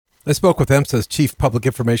I spoke with EMSA's Chief Public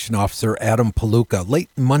Information Officer, Adam Palooka,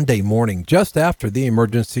 late Monday morning, just after the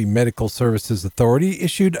Emergency Medical Services Authority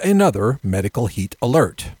issued another medical heat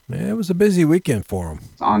alert. It was a busy weekend for him.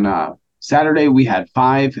 On Saturday, we had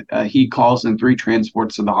 5 heat calls and 3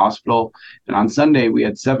 transports to the hospital. And on Sunday, we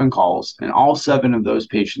had 7 calls, and all 7 of those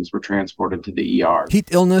patients were transported to the ER. Heat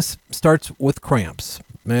illness starts with cramps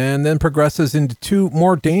and then progresses into 2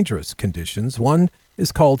 more dangerous conditions. One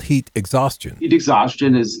is called heat exhaustion. Heat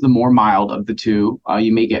exhaustion is the more mild of the 2.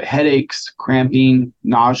 You may get headaches, cramping,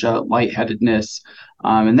 nausea, lightheadedness.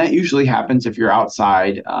 And that usually happens if you're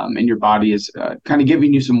outside and your body is kind of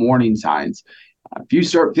giving you some warning signs. If you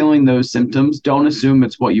start feeling those symptoms, don't assume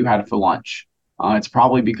it's what you had for lunch. It's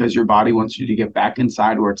probably because your body wants you to get back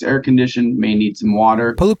inside where it's air conditioned, may need some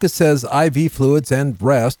water. Palooka says IV fluids and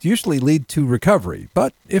rest usually lead to recovery,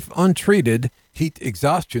 but if untreated, heat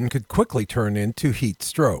exhaustion could quickly turn into heat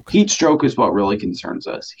stroke. Heat stroke is what really concerns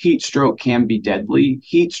us. Heat stroke can be deadly.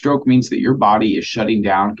 Heat stroke means that your body is shutting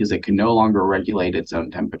down because it can no longer regulate its own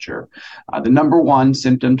temperature. The number one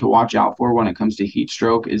symptom to watch out for when it comes to heat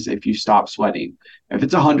stroke is if you stop sweating. If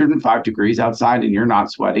it's 105 degrees outside and you're not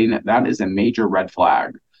sweating, that is a major red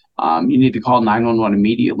flag. You need to call 911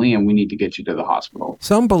 immediately, and we need to get you to the hospital.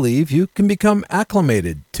 Some believe you can become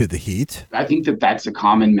acclimated to the heat. I think that that's a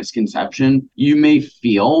common misconception. You may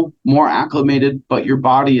feel more acclimated, but your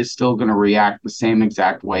body is still going to react the same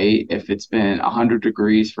exact way if it's been 100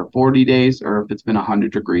 degrees for 40 days or if it's been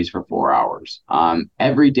 100 degrees for 4 hours.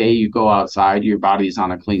 Every day you go outside, your body's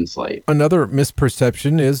on a clean slate. Another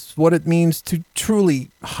misperception is what it means to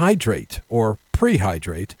truly hydrate or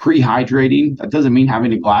prehydrate. Prehydrating, that doesn't mean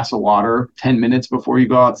having a glass of water 10 minutes before you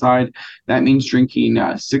go outside. That means drinking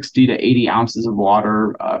 60 to 80 ounces of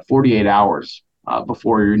water 48 hours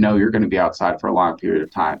before you know you're going to be outside for a long period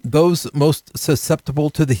of time. Those most susceptible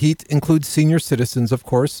to the heat include senior citizens, of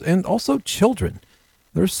course, and also children.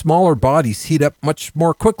 Their smaller bodies heat up much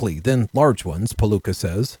more quickly than large ones, Palooka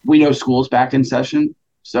says. We know school's back in session,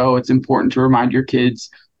 so it's important to remind your kids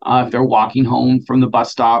if they're walking home from the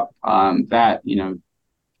bus stop, that,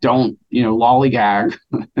 don't, lollygag,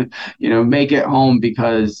 make it home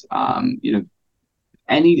because,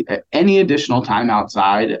 any additional time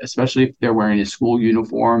outside, especially if they're wearing a school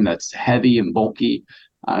uniform that's heavy and bulky,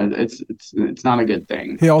 it's not a good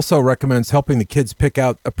thing. He also recommends helping the kids pick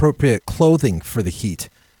out appropriate clothing for the heat.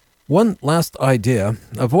 One last idea,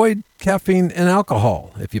 avoid caffeine and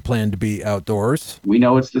alcohol if you plan to be outdoors. We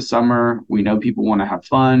know it's the summer. We know people want to have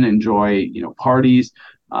fun, enjoy, parties.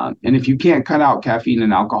 And if you can't cut out caffeine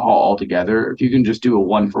and alcohol altogether, if you can just do a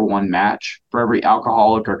 1-for-1 match for every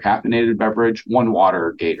alcoholic or caffeinated beverage, 1 water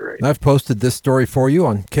or Gatorade. I've posted this story for you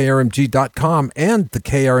on krmg.com and the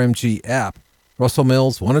KRMG app. Russell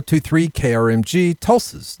Mills, 1023 KRMG,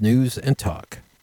 Tulsa's News and Talk.